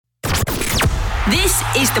This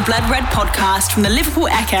is the Blood Red podcast from the Liverpool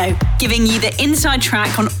Echo, giving you the inside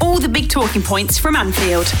track on all the big talking points from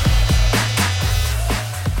Anfield.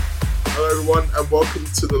 Hello everyone and welcome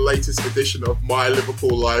to the latest edition of My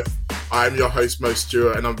Liverpool Life. I am your host Mo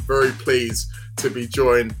Stewart and I'm very pleased to be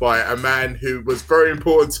joined by a man who was very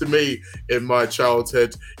important to me in my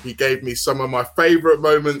childhood. He gave me some of my favourite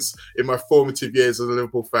moments in my formative years as a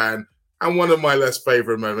Liverpool fan. And one of my less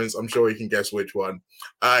favourite moments, I'm sure you can guess which one.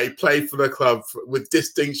 He played for the club with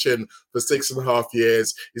distinction for 6.5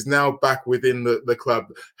 years. He's now back within the club,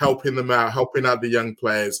 helping them out, helping out the young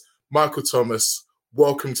players. Michael Thomas,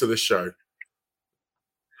 welcome to the show.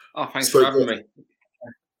 Oh, thanks for having me.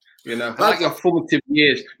 You know, I like your formative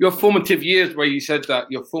years. Your formative years where you said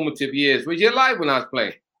that, your formative years. Were you alive when I was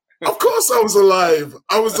playing? Of course I was alive.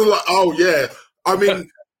 Oh, yeah. I mean...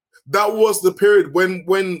 That was the period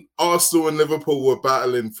when Arsenal and Liverpool were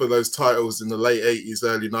battling for those titles in the late 80s,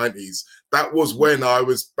 early 90s. That was when I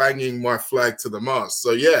was banging my flag to the mast.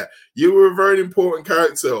 So, yeah, you were a very important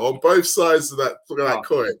character on both sides of that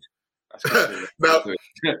coin. Now,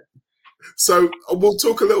 so we'll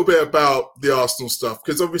talk a little bit about the Arsenal stuff,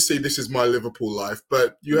 because obviously this is My Liverpool Life,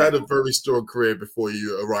 but you had a very strong career before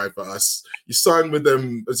you arrived at us. You signed with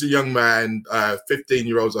them as a young man,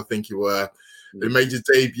 15-year-olds, I think you were. They made your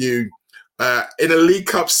debut in a League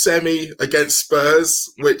Cup semi against Spurs,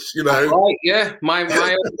 which, you know... Right, yeah. My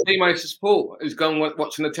team I used to support is going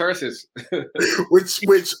watching the terraces.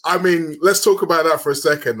 which, I mean, let's talk about that for a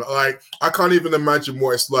second. Like, I can't even imagine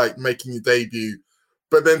what it's like making your debut.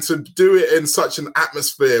 But then to do it in such an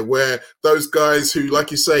atmosphere where those guys who,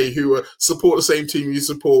 like you say, who support the same team you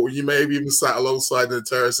support, you may have even sat alongside the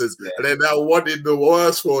terraces, and then they're wanting the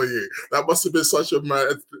worst for you. That must have been such a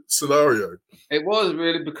mad scenario. It was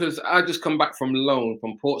really, because I just come back from loan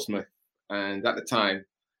from Portsmouth, and at the time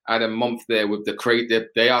I had a month there with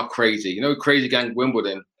they are crazy. You know, Crazy Gang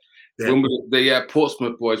Wimbledon. Yeah. Wimbledon, the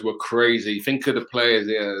Portsmouth boys were crazy. Think of the players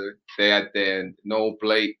they had there: Noel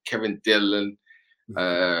Blake, Kevin Dillon,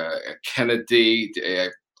 Kennedy,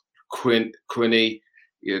 Quinny,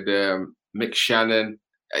 you had Mick Shannon.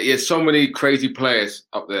 You had so many crazy players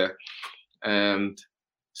up there. And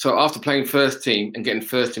so after playing first team and getting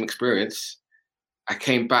first team experience, I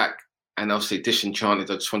came back and obviously disenchanted.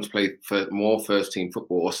 I just wanted to play more first team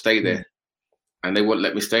football or stay there. And they wouldn't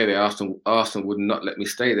let me stay there. Arsenal would not let me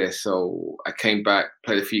stay there. So I came back,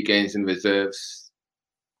 played a few games in reserves.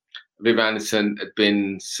 Viv Anderson had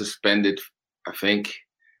been suspended, I think.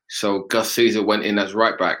 So Gus Caesar went in as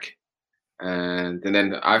right back. And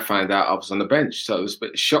then I found out I was on the bench. So it was a bit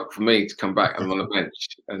of a shock for me to come back and I'm on the bench.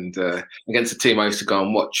 And against a team I used to go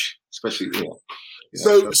and watch, especially,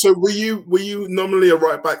 So were you normally a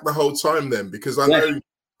right back the whole time then? Because I know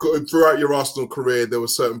throughout your Arsenal career, there were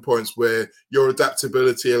certain points where your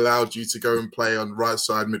adaptability allowed you to go and play on right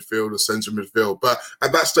side midfield or centre midfield. But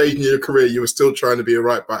at that stage in your career, you were still trying to be a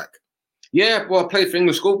right back. Yeah, well, I played for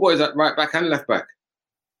England schoolboys at right back and left back.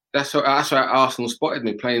 That's why Arsenal spotted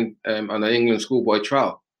me playing on an England schoolboy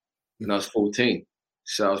trial when I was 14.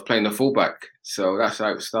 So I was playing the fullback. So that's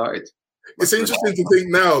how it started. It's interesting to think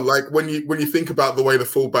now, like when you think about the way the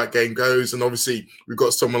fullback game goes, and obviously we've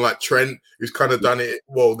got someone like Trent who's kind of done it.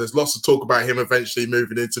 Well, there's lots of talk about him eventually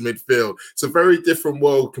moving into midfield. It's a very different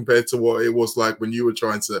world compared to what it was like when you were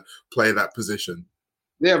trying to play that position.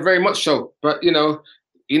 Yeah, very much so. But you know,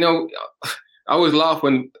 I always laugh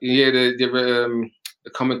when you hear the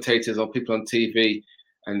commentators or people on TV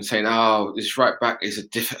and saying, "Oh, this right back is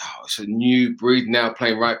it's a new breed now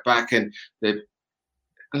playing right back," and they're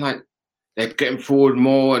getting forward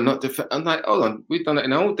more and not defend. I'm like, hold on, we've done it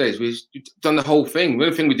in the old days. We've done the whole thing. The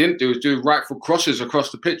only thing we didn't do is do right foot crosses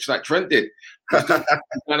across the pitch like Trent did,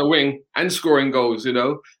 and a wing and scoring goals. You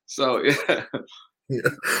know, so yeah. Yeah.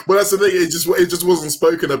 Well, that's the thing. It just wasn't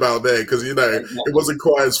spoken about there because it wasn't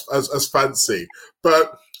quite as fancy.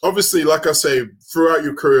 But obviously, like I say, throughout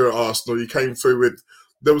your career at Arsenal, you came through with.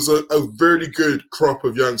 There was a very good crop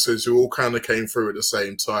of youngsters who all kind of came through at the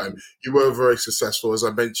same time. You were very successful, as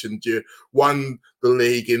I mentioned. You won the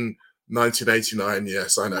league in 1989.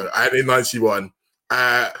 Yes, I know, and in 91.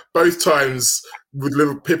 Both times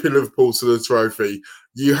with pipping Liverpool to the trophy.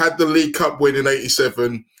 You had the League Cup win in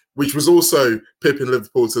 87. Which was also pipping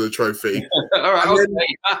Liverpool to the trophy. All right, and then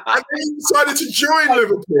you decided to join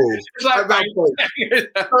Liverpool at that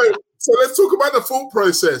point. So let's talk about the thought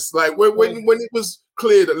process. Like when it was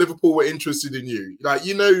clear that Liverpool were interested in you, like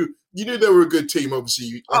you knew they were a good team.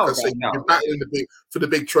 Obviously, I said, you've been battling for the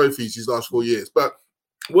big trophies these last 4 years. But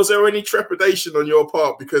was there any trepidation on your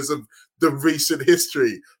part because of the recent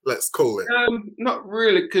history? Let's call it. Not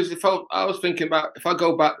really, because I was thinking about if I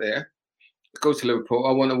go back there. go to Liverpool.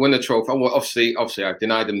 I want to win a trophy. Obviously, I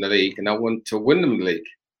denied them the league, and I want to win them the league.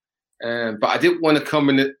 But I didn't want to come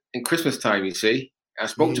in Christmas time. You see, I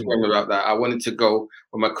spoke to Graham about that. I wanted to go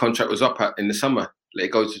when my contract was up in the summer. Let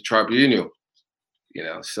it go to Tribunal.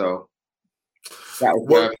 So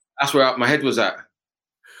that's where my head was at.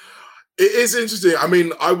 It is interesting. I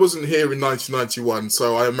mean, I wasn't here in 1991,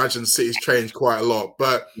 so I imagine City's changed quite a lot.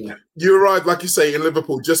 But you arrived, like you say, in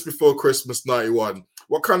Liverpool just before Christmas '91.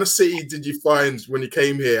 What kind of city did you find when you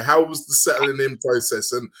came here? How was the settling in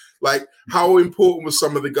process? And like, how important were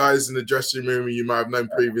some of the guys in the dressing room you might have known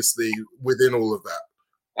previously within all of that?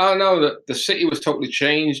 Oh no, the city was totally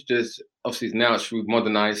changed. Obviously now it's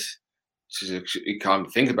modernized. You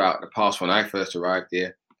can't think about the past when I first arrived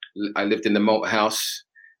here. I lived in the moat house.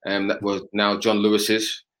 That was now John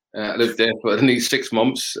Lewis's. I lived there for at least 6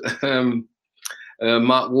 months.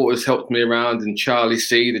 Mark Waters helped me around, and Charlie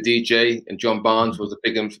C, the DJ, and John Barnes was a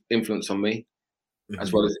big influence on me,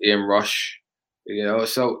 as well as Ian Rush.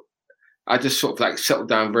 So I just sort of like settled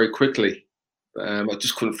down very quickly. I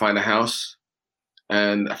just couldn't find a house,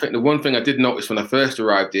 and I think the one thing I did notice when I first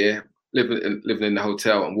arrived here, living in the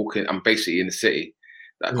hotel and walking, I'm basically in the city,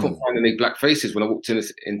 that I couldn't find any black faces when I walked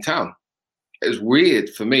in town. It was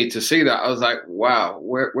weird for me to see that. I was like, wow,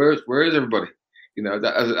 where is everybody?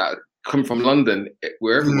 That I come from London,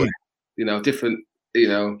 we're everywhere. Different,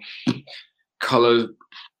 color,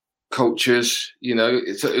 cultures.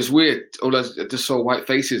 It's weird. All I just saw white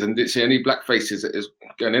faces and didn't see any black faces that is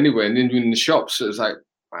going anywhere. And even in the shops, it was like,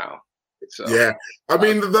 wow. Yeah, I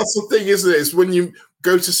mean, that's the thing, isn't it? It's when you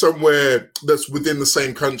go to somewhere that's within the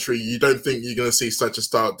same country, you don't think you're going to see such a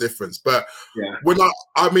stark difference. But when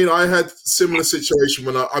I had similar situation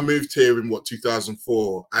when I moved here in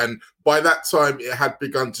 2004, and by that time it had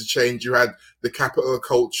begun to change. You had the capital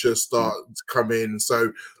culture start to come in,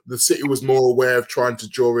 so the city was more aware of trying to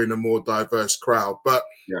draw in a more diverse crowd. But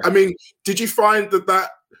I mean, did you find that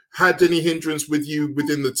had any hindrance with you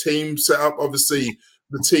within the team setup? Obviously,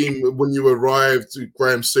 the team, when you arrived,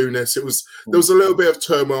 Graham Souness, there was a little bit of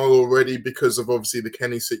turmoil already because of obviously the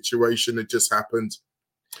Kenny situation that just happened.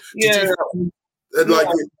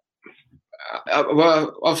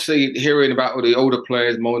 Well, obviously hearing about all the older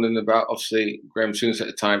players moaning about obviously Graham Souness at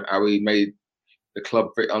the time, how he made the club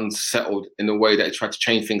very unsettled in the way that he tried to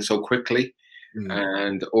change things so quickly,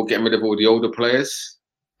 or getting rid of all the older players.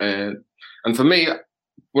 And for me,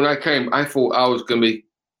 when I came, I thought I was going to be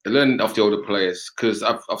learning off the older players, because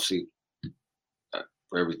I've obviously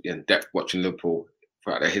very in depth watching Liverpool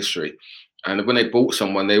throughout their history, and when they bought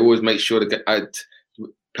someone, they always make sure to I'd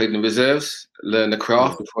played in the reserves, learn the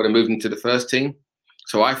craft before they moved into the first team.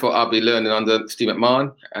 So I thought I'd be learning under Steve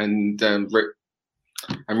McMahon and Rick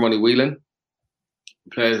and Ronnie Whelan,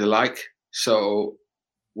 players alike. So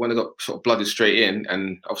when I got sort of blooded straight in,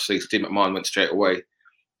 and obviously Steve McMahon went straight away,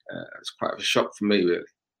 it's quite a shock for me, really,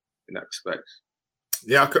 in that respect.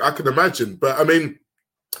 Yeah, I could imagine. But I mean,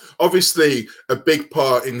 obviously, a big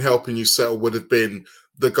part in helping you settle would have been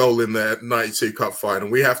the goal in the '92 Cup final.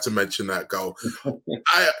 We have to mention that goal.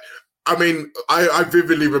 I mean, I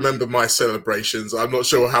vividly remember my celebrations. I'm not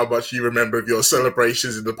sure how much you remember of your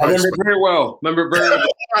celebrations in the post. I remember very well.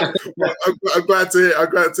 Well, I'm glad to hear. I'm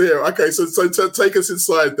glad to hear. Okay, so take us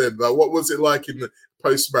inside then. What was it like in the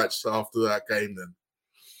post-match after that game then?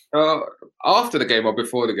 After the game or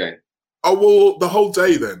before the game? Oh, well, the whole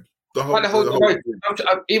day then. The whole day.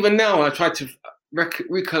 Even now, I try to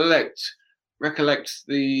recollect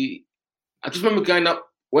the. I just remember going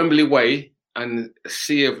up Wembley Way and a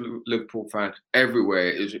sea of Liverpool fans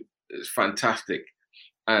everywhere. It's fantastic,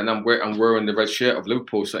 and I'm wearing the red shirt of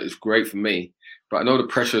Liverpool, so it's great for me. But I know the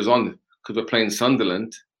pressure is on because we're playing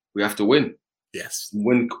Sunderland. We have to win. Yes,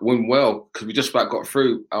 win well, because we just about got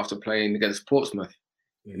through after playing against Portsmouth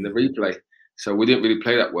in the replay. So we didn't really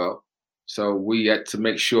play that well. So we had to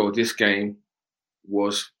make sure this game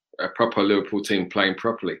was a proper Liverpool team playing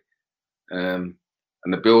properly. And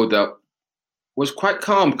the build-up was quite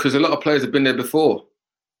calm because a lot of players have been there before,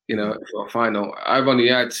 for a final. I've only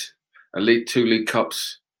had two League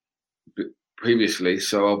Cups previously,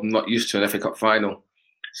 so I'm not used to an FA Cup final.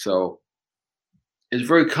 So it's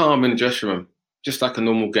very calm in the dressing room, just like a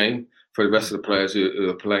normal game for the rest of the players who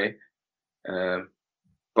are playing.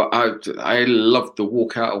 But I love the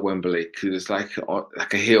walk out of Wembley because it's like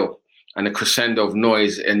a hill and a crescendo of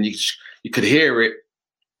noise, and you could hear it,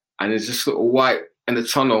 and it's just little white, and the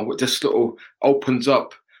tunnel it just little opens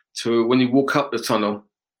up to when you walk up the tunnel,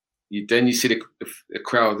 you see the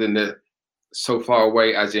crowd in the so far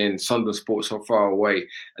away, as in Sunderland Sport so far away,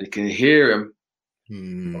 and you can hear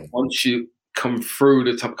them. Once you come through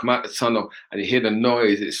the come out the tunnel, and you hear the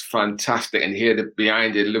noise. It's fantastic, and you hear the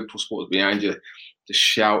behind you, Liverpool supporters behind you, just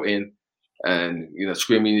shouting and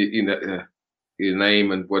screaming, your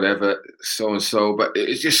name and whatever, so and so. But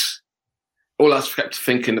it's just all I kept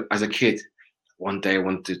thinking as a kid. One day I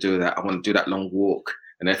want to do that. I want to do that long walk,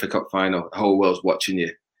 an FA Cup final. The whole world's watching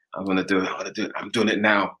you. I want to do it. I want to do it. I'm doing it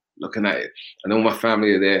now. Looking at it, and all my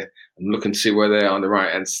family are there. I'm looking to see where they are on the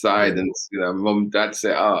right hand side, and mum and dad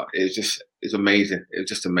said, it's amazing. It was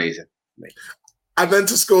just amazing. And then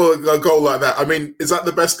to score a goal like that, I mean, is that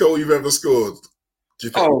the best goal you've ever scored? Do you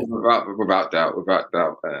think? Oh, without doubt,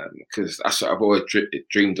 because that's what I've always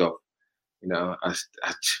dreamed of.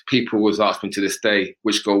 People always ask me to this day,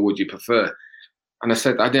 which goal would you prefer? And I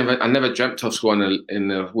said, I never dreamt of scoring in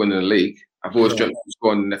the winning the league. I've always dreamt of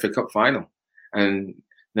scoring in the FA Cup final, and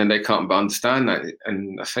then they can't understand that.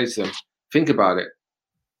 And I say to them, think about it.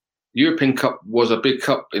 European Cup was a big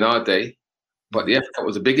cup in our day, but the FA Cup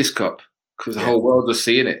was the biggest cup because the whole world was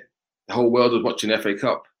seeing it. The whole world was watching the FA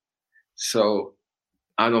Cup. So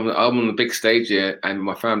I'm on the big stage here, and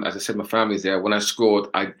my family, as I said, my family's there. When I scored,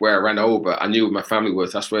 where I ran over, I knew where my family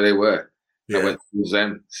was. That's where they were. Yeah. I went towards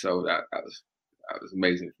them. So that was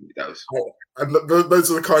amazing for me. That was. And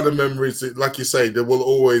those are the kind of memories that, like you say, that will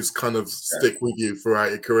always kind of stick with you throughout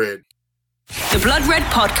your career. The Blood Red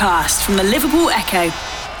Podcast from the Liverpool Echo.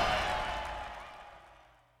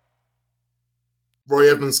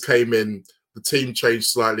 Roy Evans came in, the team changed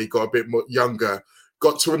slightly, got a bit more younger,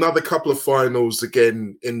 got to another couple of finals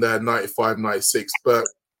again in the 95, 96. But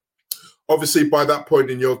obviously by that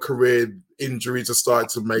point in your career, injuries are starting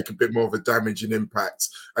to make a bit more of a damaging impact.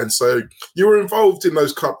 And so you were involved in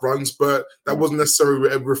those cup runs, but that wasn't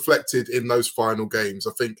necessarily reflected in those final games.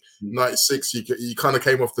 I think 96, you kind of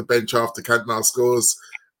came off the bench after Cantona scores.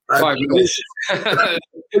 5 minutes.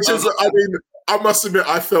 Which is, I mean, I must admit,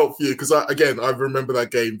 I felt for you because, I remember that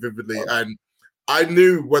game vividly. And I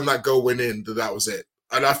knew when that goal went in that was it.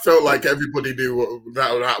 And I felt like everybody knew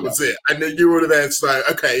that was it. And then you were there to say,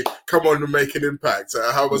 okay, come on and make an impact.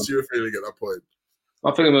 How was you feeling at that point?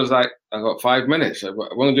 My feeling was like, I got 5 minutes. I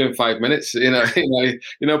want to do in 5 minutes.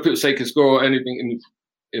 People say you can score anything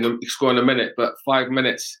score in a minute, but 5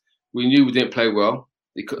 minutes. We knew we didn't play well.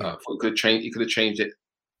 He could have changed it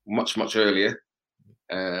much, much earlier.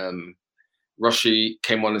 Rushy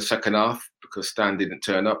came on in the second half because Stan didn't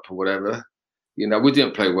turn up or whatever. We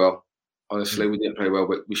didn't play well. Honestly, we didn't play well,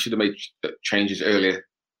 but we should have made changes earlier.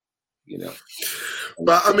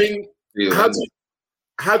 But I mean,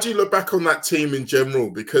 how do you look back on that team in general?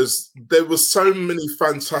 Because there were so many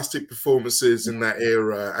fantastic performances in that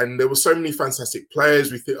era, and there were so many fantastic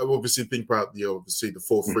players. We obviously think about the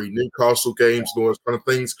 4-3 Newcastle games and all those kind of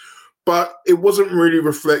things, but it wasn't really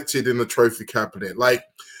reflected in the trophy cabinet. Like,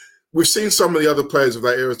 we've seen some of the other players of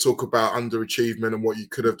that era talk about underachievement and what you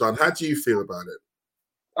could have done. How do you feel about it?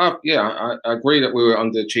 I agree that we were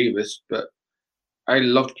underachievers, but I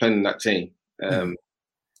loved playing in that team.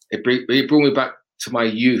 It brought me back to my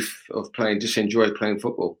youth of playing, just enjoy playing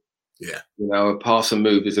football. Yeah. A pass and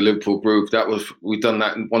move is a Liverpool groove. We've done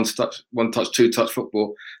that in one touch, two touch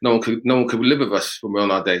football. No one could live with us when we were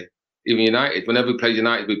on our day. Even United, whenever we played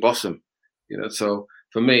United, we boss them. So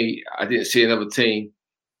for me, I didn't see another team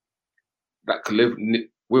that could live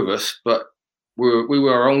with us, but we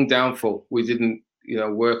were our own downfall. We didn't,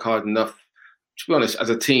 work hard enough, to be honest, as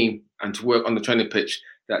a team and to work on the training pitch,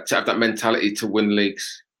 to have that mentality to win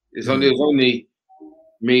leagues. It was only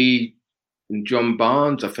me and John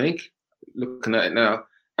Barnes, I think, looking at it now,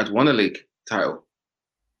 had won a league title.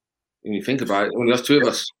 When you think about it, only us two of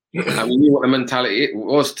us. And we knew what the mentality it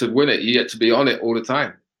was to win it. You had to be on it all the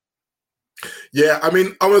time. Yeah, I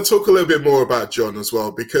mean, I want to talk a little bit more about John as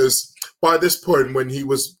well, because by this point, when he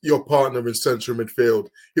was your partner in central midfield,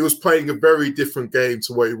 he was playing a very different game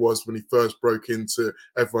to what he was when he first broke into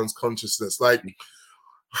everyone's consciousness. Like,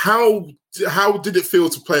 how did it feel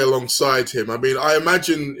to play alongside him? I mean, I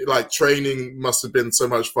imagine like training must have been so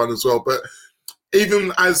much fun as well, but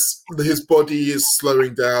even as his body is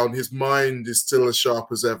slowing down, his mind is still as sharp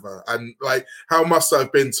as ever. And like, how must that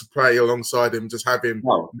have been to play alongside him, just have him?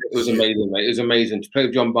 Oh, it was amazing, mate. It was amazing to play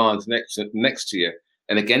with John Barnes next to you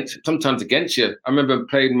and sometimes against you. I remember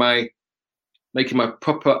making my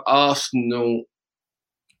proper Arsenal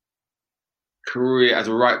career as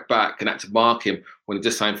a right back and had to mark him when he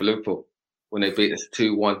just signed for Liverpool when they beat us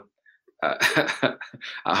 2-1. At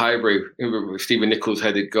Highbury, with Stephen Nichols'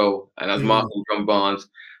 headed goal, and I was marking John Barnes,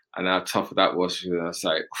 and how tough that was. I was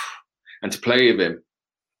like, and to play with him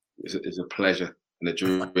is a pleasure and a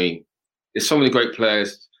dream. There's so many great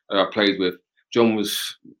players that I played with. John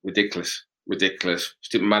was ridiculous.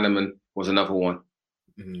 Stephen Manaman was another one.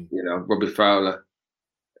 You know, Robbie Fowler,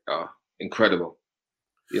 incredible.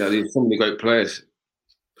 You know, there's so many great players.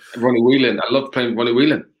 Ronnie Whelan, I love playing Ronnie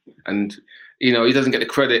Whelan, and you know he doesn't get the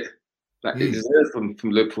credit that he deserves from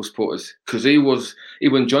Liverpool supporters, because he was,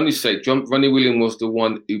 even Johnny said, Ronnie Whelan was the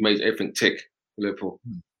one who made everything tick for Liverpool.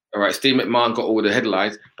 All right, Steve McMahon got all the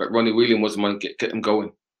headlines, but Ronnie Whelan was the one get them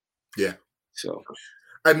going. Yeah. So.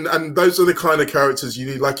 And those are the kind of characters you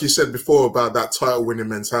need, like you said before about that title-winning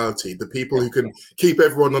mentality. The people who can keep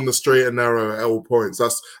everyone on the straight and narrow at all points.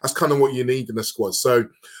 That's kind of what you need in a squad. So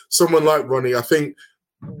someone like Ronnie, I think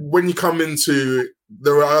when you come into,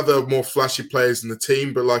 there are other more flashy players in the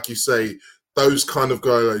team, but like you say, those kind of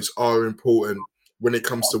guys are important when it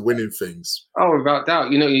comes to winning things. Oh, without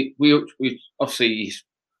doubt. You know, we obviously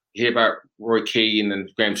hear about Roy Keane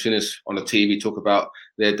and Graham Souness on the TV talk about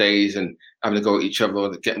their days and having to go at each other,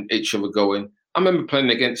 getting each other going. I remember playing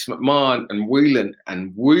against McMahon and Whelan,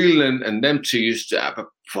 and them two used to have a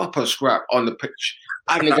proper scrap on the pitch,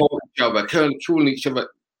 having to go at each other, killing each other,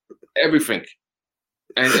 everything.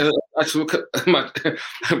 And I just look at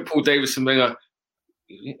Paul Davis and Wenger.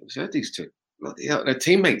 These two, they're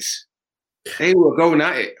teammates. They were going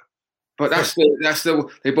at it, but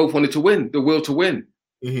they both wanted to win, the will to win.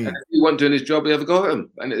 And if he wasn't doing his job, they ever go at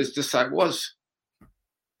him, and it's just how it was.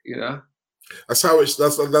 You know, that's how it's.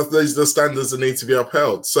 Those are the standards that need to be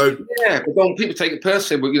upheld. So yeah, but don't people take it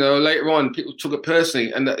personally? But you know, later on, people took it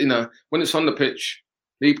personally, and you know, when it's on the pitch,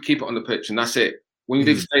 keep it on the pitch, and that's it. When you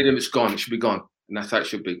leave the stadium, it's gone. It should be gone, and that's how it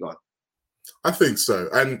should be gone. I think so.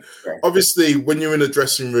 And obviously, when you're in a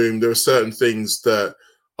dressing room, there are certain things that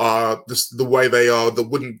are just the way they are that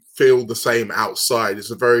wouldn't feel the same outside.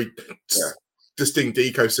 It's a very distinct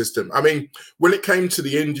ecosystem. I mean, when it came to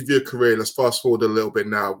the end of your career, let's fast forward a little bit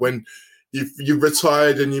now. When you've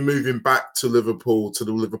retired and you're moving back to Liverpool, to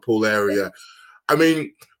the Liverpool area, I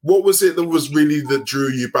mean, what was it that was really that drew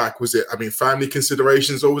you back? Was it, I mean, family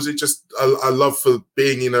considerations, or was it just a love for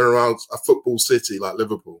being in and around a football city like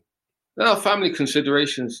Liverpool? No, family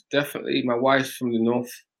considerations, definitely. My wife's from the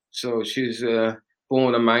north, so she's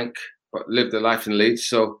born a Manc, but lived a life in Leeds,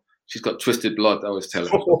 so she's got twisted blood, I always tell her.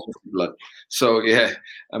 Twisted blood. So, yeah,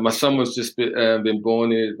 and my son was just been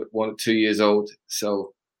born here, 1 or 2 years old,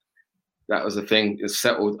 so that was the thing. It's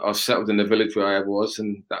settled. I was settled in the village where I was,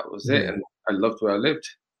 and that was it, and I loved where I lived.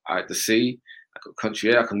 I had the sea, I got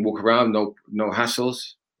country air, I can walk around, no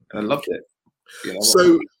hassles, and I loved it. You know,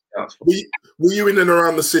 so were you in and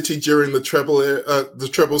around the city during the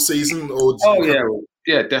treble season? Or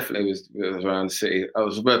yeah, definitely it was around the city. I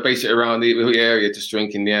was basically around the area just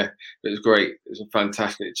drinking. Yeah, it was great. It was a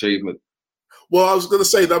fantastic achievement. Well, I was going to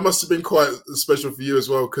say that must have been quite special for you as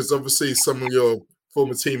well, because obviously some of your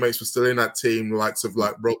former teammates were still in that team, the likes of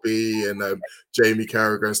like Robbie and Jamie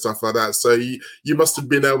Carragher and stuff like that. So you must have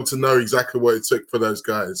been able to know exactly what it took for those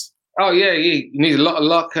guys. Oh yeah, you need a lot of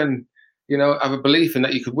luck and, you know, have a belief in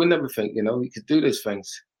that you could win everything. You know, you could do those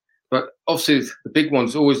things. But obviously, the big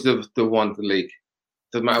one's always the one, the league.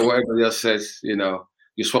 Doesn't matter what everybody else says. You know,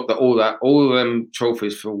 you swap all of them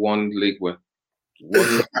trophies for one league win.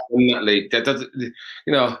 Win that league. That doesn't.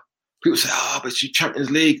 You know, people say, "Oh, but it's your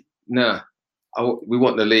Champions League." No, we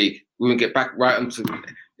want the league. We want to get back right onto.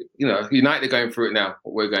 You know, United are going through it now.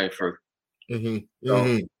 What we're going through. So,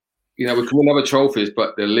 you know, we can win other trophies,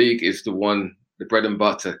 but the league is the one, the bread and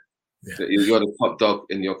butter. Yeah. You're the top dog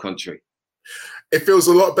in your country. It feels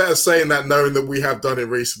a lot better saying that, knowing that we have done it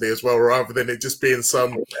recently as well, rather than it just being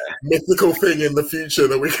some mythical thing in the future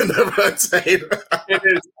that we can never attain.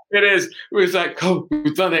 It is. It was like, come,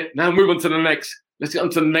 we've done it. Now move on to the next. Let's get on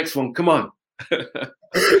to the next one. Come on.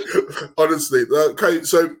 Honestly. Okay,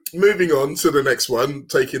 so moving on to the next one,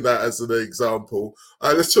 taking that as an example,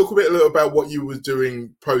 let's talk a little about what you were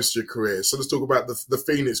doing post your career. So let's talk about the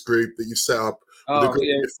Phoenix group that you set up with a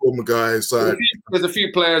group of former guys. There's a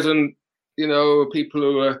few players and, you know, people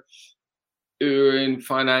who are in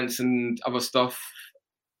finance and other stuff.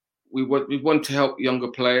 We want to help younger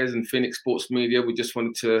players in Phoenix Sports Media. We just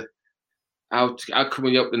wanted to, how can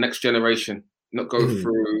we help the next generation, not go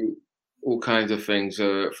through all kinds of things,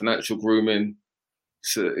 financial grooming,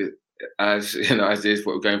 so as you know, as is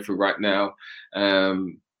what we're going through right now,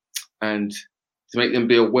 and to make them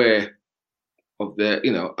be aware of their,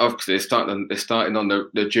 you know, obviously they're starting on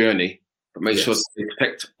their journey, but make sure they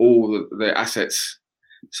protect all their assets.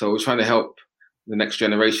 So we're trying to help the next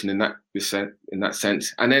generation in that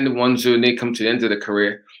sense, and then the ones who need come to the end of their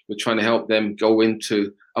career, we're trying to help them go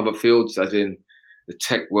into other fields, as in the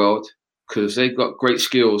tech world, because they've got great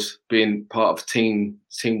skills being part of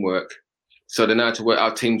teamwork. So they know how to work,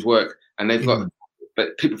 our teams work, and they've got.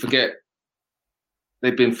 But people forget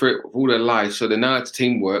they've been through it all their lives, so they know how the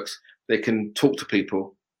team works. they can talk to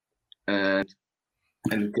people and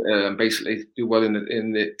basically do well in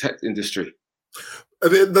the tech industry.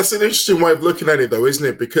 That's an interesting way of looking at it, though, isn't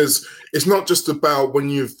it? Because it's not just about when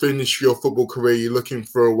you finish your football career, you're looking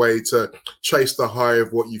for a way to chase the high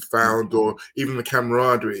of what you found or even the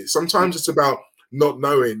camaraderie. Sometimes it's about not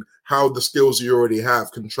knowing how the skills you already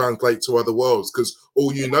have can translate to other worlds because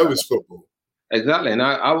all you know is football. Exactly. And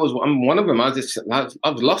I'm one of them. I was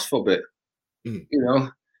lost for a bit,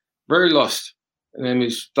 very lost. And then we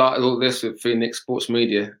started all this with Phoenix Sports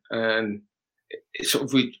Media, and it sort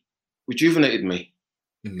of rejuvenated me.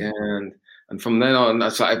 And from then on,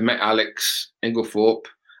 I met Alex Inglethorpe,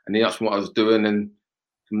 and he asked me what I was doing, and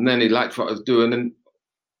from then he liked what I was doing. And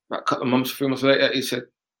about a couple of months, 3 months later, he said, "I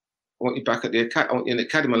want you back at the academy. I want you in the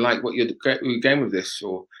academy. I like what you're doing with this,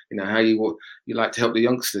 or how you like to help the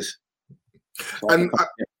youngsters." So and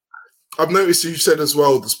I've noticed you said as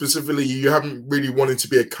well that specifically you haven't really wanted to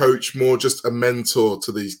be a coach, more just a mentor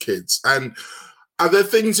to these kids. And are there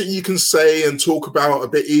things that you can say and talk about a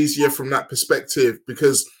bit easier from that perspective?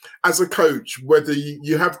 Because as a coach, whether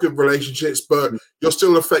you have good relationships, but you're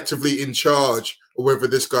still effectively in charge of whether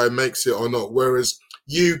this guy makes it or not. Whereas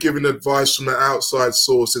you giving advice from an outside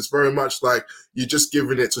source, it's very much like you're just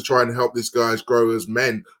giving it to try and help these guys grow as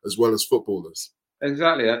men as well as footballers.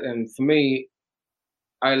 Exactly. And for me,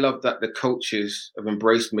 I love that the coaches have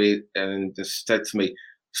embraced me and just said to me,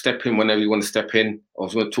 step in whenever you want to step in. Or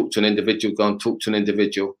if you want to talk to an individual, go and talk to an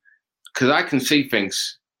individual. Because I can see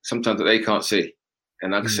things sometimes that they can't see.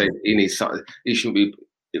 And I can say he needs something. He shouldn't be,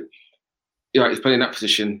 he's playing in that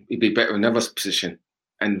position. He'd be better in another position.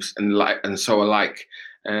 And so alike.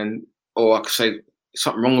 Or I could say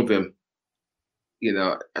something wrong with him.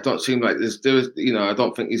 I don't seem like I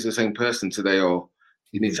don't think he's the same person today, or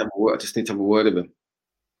you need to have a word. I just need to have a word with him.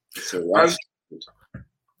 So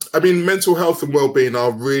I mean, mental health and well-being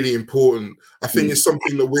are really important. I think it's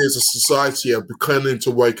something that we as a society are beginning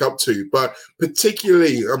to wake up to, but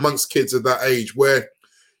particularly amongst kids at that age where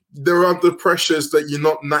there are the pressures that you're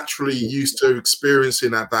not naturally used to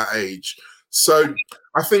experiencing at that age. So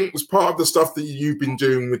I think as part of the stuff that you've been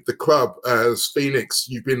doing with the club as Phoenix,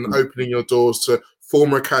 you've been opening your doors to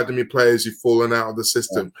former academy players who've fallen out of the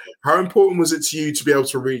system. How important was it to you to be able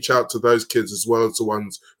to reach out to those kids as well as the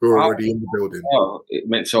ones who are already in the building? Oh, it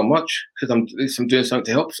meant so much because I'm doing something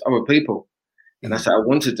to help other people. And that's what I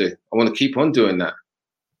want to do. I want to keep on doing that,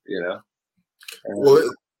 Well,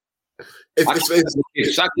 I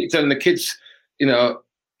keep telling the kids,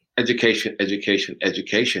 education, education,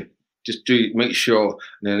 education. Just make sure,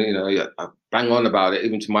 and then, I bang on about it,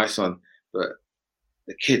 even to my son. But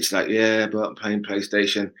the kid's like, yeah, but I'm playing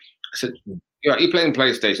PlayStation. I said, you're playing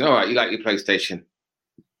PlayStation. All right, you like your PlayStation.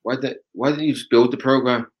 Why didn't you just build the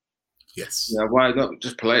program? Yes. Why not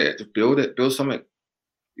just play it? Just build it. Build something.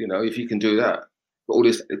 If you can do that.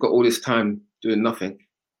 Got all this time doing nothing.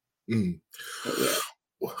 But, yeah.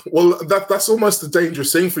 Well, that's almost the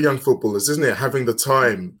dangerous thing for young footballers, isn't it? Having the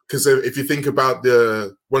time, because if you think about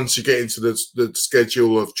once you get into the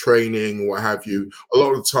schedule of training, what have you, a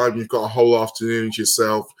lot of the time you've got a whole afternoon to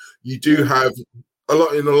yourself. You do have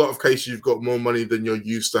in a lot of cases, you've got more money than you're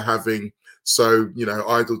used to having. So,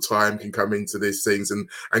 idle time can come into these things and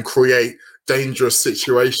create dangerous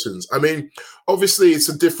situations. I mean, obviously it's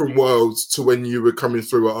a different world to when you were coming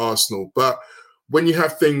through at Arsenal, but when you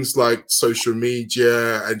have things like social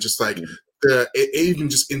media and just like even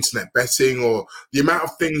just internet betting or the amount of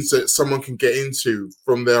things that someone can get into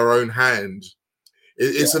from their own hand,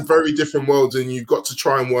 it's a very different world, and you've got to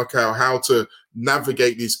try and work out how to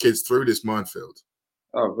navigate these kids through this minefield.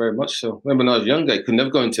 Oh, very much so. Remember when I was younger, you could never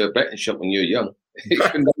go into a betting shop when you were young.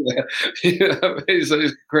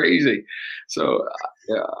 It's crazy. So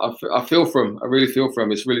I feel for him. I really feel for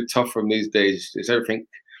him. It's really tough for him these days. It's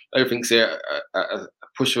everything's there at a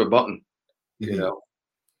push of a button,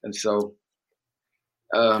 and so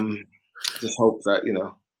just hope that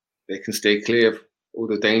they can stay clear of all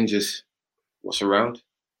the dangers what's around.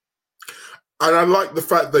 And I like the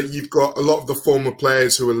fact that you've got a lot of the former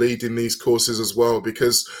players who are leading these courses as well,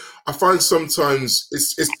 because I find sometimes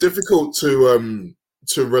it's difficult to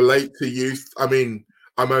relate to youth. I mean,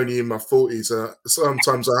 I'm only in my 40s.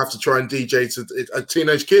 Sometimes I have to try and DJ to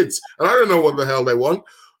teenage kids, and I don't know what the hell they want.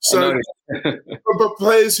 So, but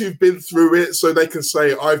players who've been through it, so they can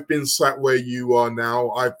say, I've been sat where you are now.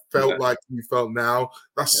 I felt like you felt now.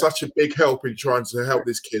 That's such a big help in trying to help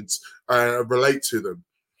these kids relate to them.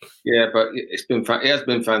 Yeah, but it has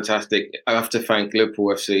been fantastic. I have to thank Liverpool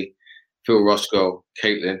FC, Phil Roscoe,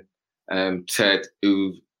 Caitlin, Ted,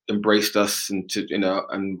 who embraced us and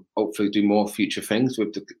and hopefully do more future things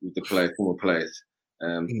with the former players.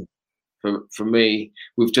 for me,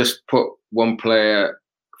 we've just put one player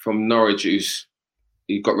from Norwich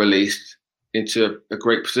who got released into a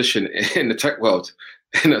great position in the tech world.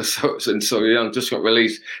 So young, just got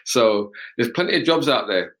released. So there's plenty of jobs out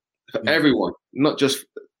there for everyone, not just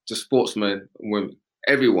sportsmen, women,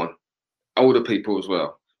 everyone, older people as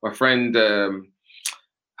well. My friend, Annette,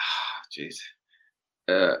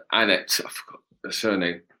 I forgot her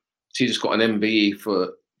surname. She just got an MBE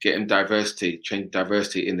for getting changing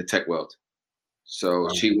diversity in the tech world. So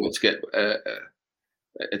she wants to get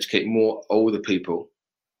educate more older people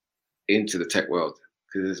into the tech world,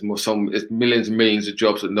 because there's millions and millions of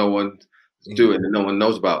jobs that no one's doing and no one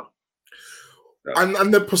knows about. And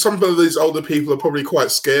some of these older people are probably quite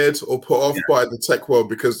scared or put off by the tech world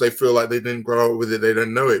because they feel like they didn't grow up with it, they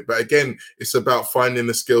don't know it. But again, it's about finding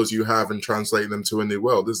the skills you have and translating them to a new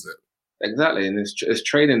world, isn't it? Exactly, and there's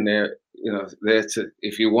training there. There to,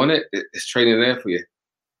 if you want it, it's training there for you.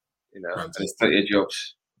 There's plenty of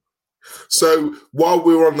jobs. So while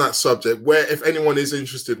we're on that subject, if anyone is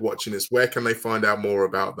interested watching this, where can they find out more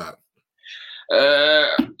about that?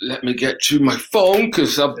 Let me get to my phone,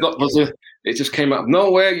 because it just came out of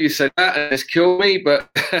nowhere. You said that and it's killed me, but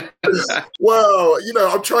well,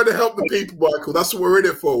 I'm trying to help the people, Michael. That's what we're in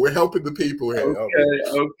it for. We're helping the people here.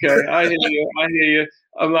 Okay. I hear you.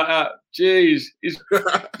 I'm like, geez, he's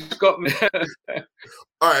got me.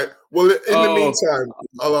 All right. Well, in the meantime,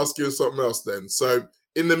 I'll ask you something else then. So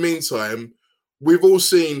in the meantime, we've all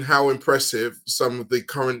seen how impressive some of the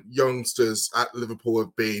current youngsters at Liverpool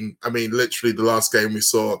have been. I mean, literally the last game we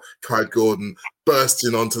saw Kyde Gordon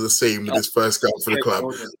bursting onto the scene with his first goal for the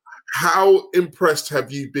club. How impressed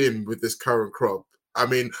have you been with this current crop? I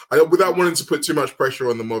mean, without wanting to put too much pressure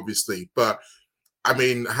on them, obviously, but I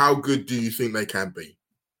mean, how good do you think they can be?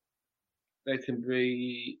 They can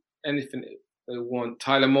be anything they want.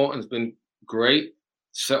 Tyler Morton's been great,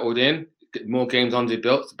 settled in, more games under the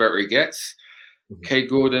belt, the better he gets. Kyde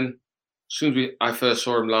Gordon, as soon as I first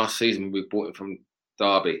saw him last season, we bought him from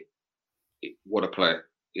Derby. What a player.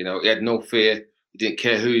 He had no fear. He didn't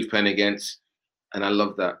care who he was playing against. And I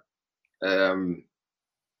love that. And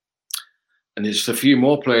there's just a few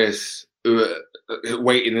more players who are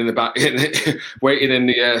waiting in the back, waiting in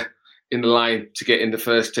the line to get in the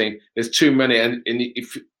first team. There's too many. And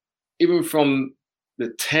even from the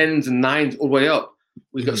 10s and 9s all the way up,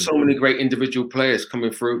 we've got so many great individual players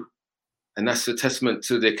coming through. And that's a testament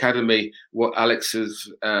to the academy, what Alex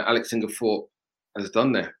Ingerford has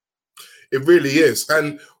done there. It really is.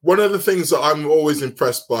 And one of the things that I'm always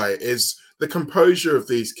impressed by is the composure of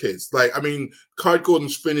these kids. Like, I mean, Kyde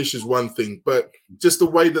Gordon's finish is one thing, but just the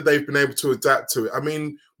way that they've been able to adapt to it. I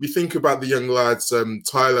mean, we think about the young lads,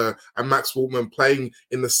 Tyler and Max Waltman playing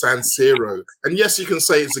in the San Siro. And yes, you can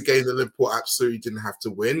say it's a game that Liverpool absolutely didn't have to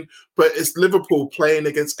win, but it's Liverpool playing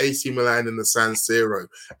against AC Milan in the San Siro.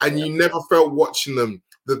 And you never felt watching them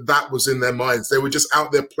that was in their minds. They were just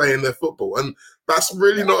out there playing their football. And that's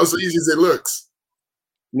really not as easy as it looks.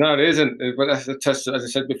 No, it isn't. But that's a testament, as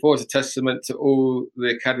I said before, it's a testament to all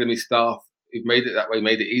the academy staff who've made it that way,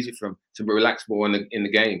 made it easy for them to relax more in the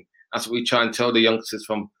game. That's what we try and tell the youngsters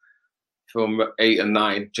from 8 and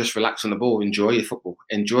 9. Just relax on the ball, enjoy your football,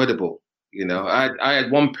 enjoy the ball. I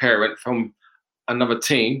had one parent from another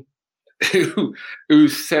team who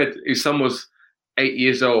said his son was 8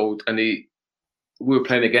 years old and we were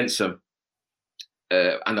playing against him,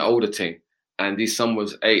 an older team, and his son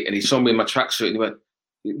was 8, and he saw me in my tracksuit and he went,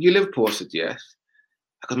 "You Liverpool?" I said, "Yes."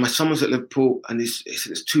 Because my son was at Liverpool and he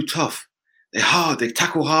said, "It's too tough. They're hard. They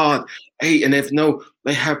tackle hard. 8, and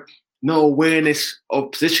they have no awareness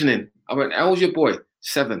of positioning." I went, "How old's your boy?"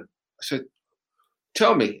 7. I said,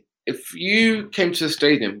 "Tell me, if you came to the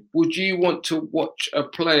stadium, would you want to watch a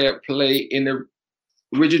player play in a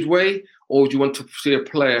rigid way, or would you want to see a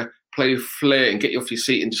player play flair and get you off your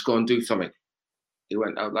seat and just go and do something?" He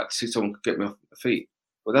went, "I'd like to see someone get me off my feet."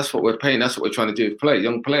 Well, that's what we're paying. That's what we're trying to do with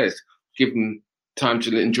young players. Give them time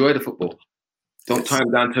to enjoy the football. Don't tie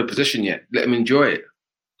them down to a position yet. Let them enjoy it.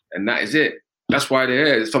 And that is it. That's why they're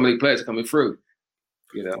here. There's so many players coming through.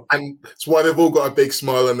 And it's why they've all got a big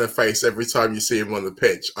smile on their face every time you see them on the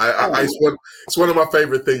pitch. It's one of my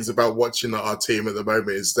favorite things about watching our team at the moment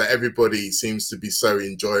is that everybody seems to be so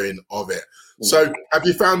enjoying of it. So have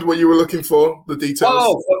you found what you were looking for, the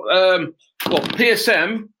details?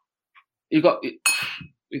 PSM, you got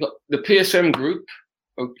the PSM group,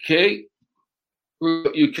 okay,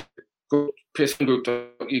 PSM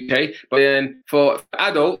group.uk, but then for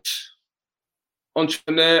adults,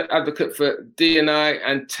 entrepreneur, advocate for D&I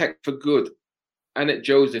and tech for good, Annette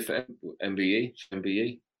Joseph, MBE,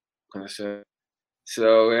 can I say?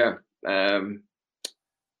 So yeah, I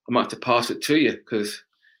might have to pass it to you because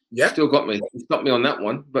Yeah, still got me. He stopped me on that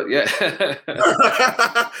one, but yeah.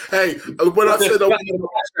 Hey, when I said I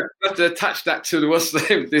have to attach that to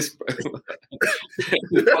this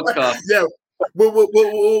podcast. Yeah,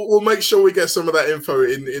 we'll make sure we get some of that info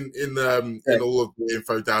in all of the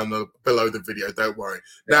info down below the video. Don't worry.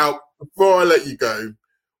 Now, before I let you go,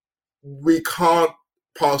 we can't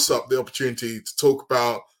pass up the opportunity to talk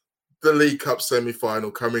about the League Cup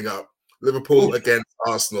semi-final coming up. Liverpool against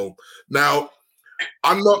Arsenal. Now,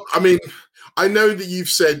 I know that you've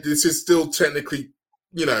said this is still technically,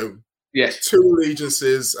 yes, 2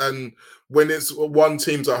 allegiances, and when it's one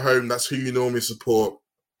team's at home, that's who you normally support.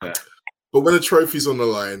 Yeah. But when a trophy's on the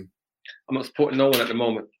line, I'm not supporting no one at the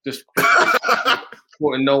moment. Just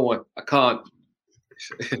supporting no one. I can't.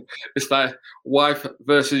 It's like wife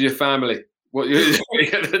versus your family. What you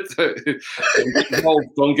gonna do? Get involved.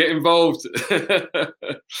 Don't get involved.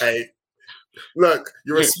 Hey, look,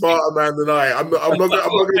 you're a smarter man than I. I'm not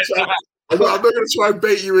going to try and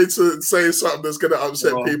bait you into saying something that's going to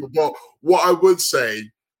upset people. But what I would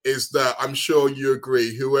say is that I'm sure you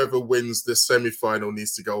agree, whoever wins this semi-final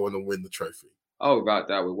needs to go on and win the trophy. Oh, about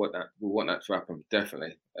that. We want that. We want that to happen,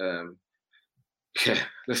 definitely. Yeah,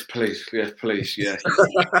 let's please. Yes, please. Yeah.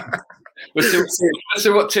 Let's see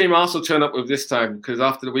what team Arsenal turn up with this time, because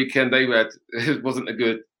after the weekend they had, it wasn't a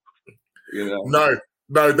good. No,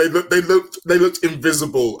 they looked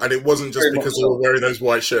invisible, and it wasn't just because they were wearing those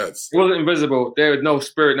white shirts. It wasn't invisible. They had no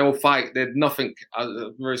spirit, no fight. They had nothing. I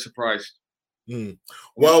was very surprised.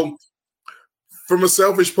 Well, from a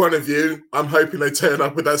selfish point of view, I'm hoping they turn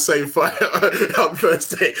up with that same fight on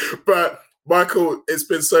Thursday. But Michael, it's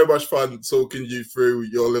been so much fun talking you through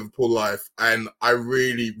your Liverpool life, and I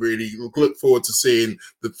really, really look forward to seeing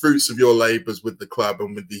the fruits of your labours with the club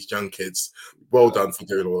and with these young kids. Well done for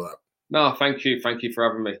doing all that. No, thank you. Thank you for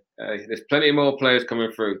having me. There's plenty more players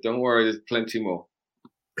coming through. Don't worry, there's plenty more.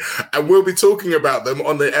 And we'll be talking about them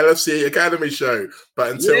on the LFC Academy show.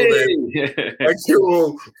 But until then, thank you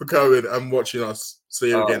all for coming and watching us. See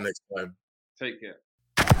you again next time. Take care.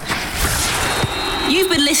 You've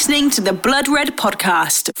been listening to the Blood Red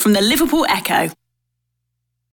podcast from the Liverpool Echo.